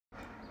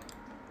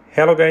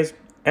Hello guys,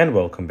 and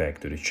welcome back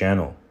to the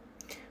channel,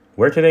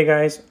 where today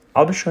guys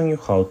I'll be showing you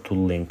how to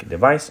link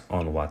device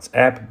on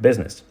WhatsApp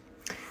Business.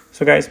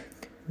 So guys,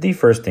 the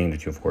first thing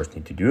that you of course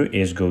need to do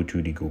is go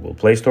to the Google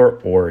Play Store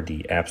or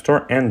the App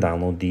Store and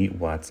download the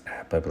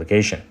WhatsApp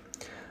application.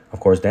 Of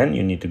course, then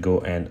you need to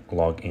go and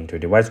log into your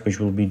device, which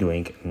we'll be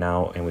doing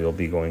now, and we will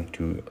be going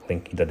to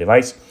link the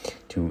device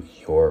to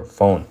your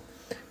phone.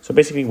 So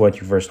basically what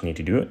you first need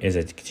to do is,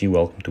 as you can see,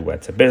 welcome to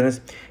WhatsApp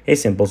Business, a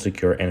simple,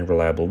 secure and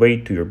reliable way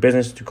to your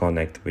business to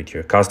connect with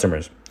your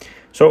customers.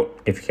 So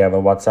if you have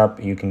a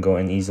WhatsApp, you can go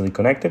and easily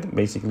connect it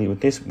basically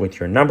with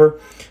your number.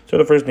 So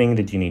the first thing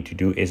that you need to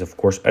do is of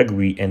course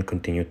agree and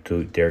continue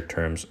to their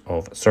terms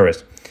of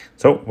service.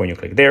 So when you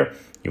click there,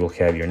 you will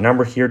have your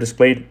number here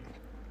displayed.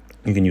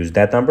 You can use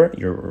that number,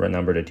 your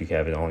number that you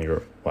have on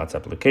your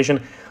WhatsApp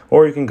application,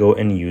 or you can go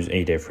and use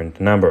a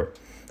different number.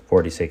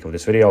 For the sake of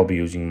this video, I'll be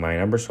using my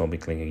number, so I'll be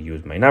clicking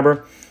use my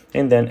number.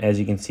 And then as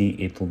you can see,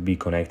 it will be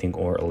connecting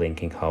or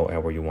linking,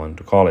 however you want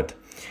to call it.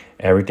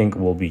 Everything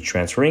will be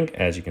transferring.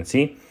 As you can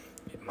see,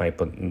 my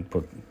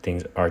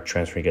things are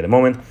transferring at the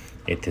moment.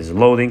 It is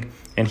loading,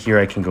 and here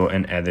I can go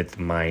and edit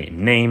my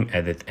name,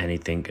 edit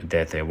anything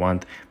that I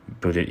want.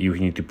 You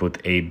need to put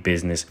a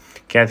business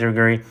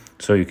category,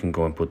 so you can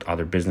go and put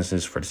other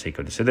businesses for the sake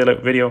of this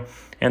video,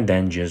 and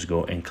then just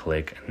go and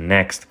click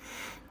next.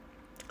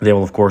 They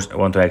will of course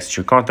want to access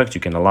your contacts. You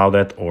can allow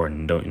that, or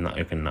you do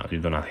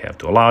not have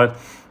to allow it.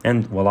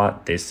 And voila,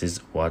 this is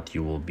what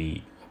you will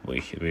be.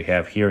 We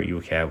have here,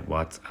 you have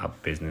WhatsApp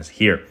Business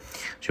here.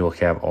 So you'll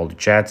have all the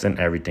chats and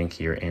everything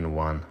here in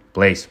one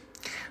place.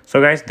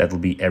 So guys, that will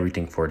be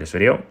everything for this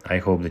video. I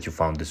hope that you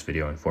found this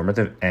video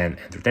informative and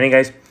entertaining,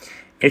 guys.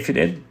 If you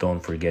did,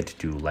 don't forget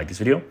to like this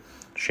video,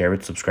 share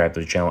it, subscribe to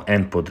the channel,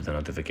 and put the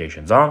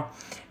notifications on.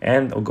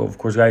 And of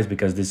course guys,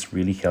 because this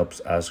really helps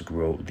us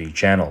grow the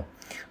channel.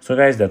 So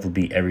guys, that will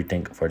be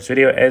everything for this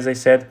video. As I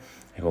said,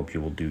 I hope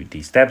you will do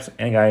these steps.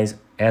 And guys,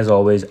 as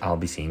always, I'll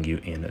be seeing you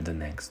in the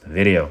next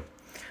video.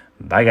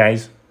 Bye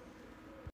guys.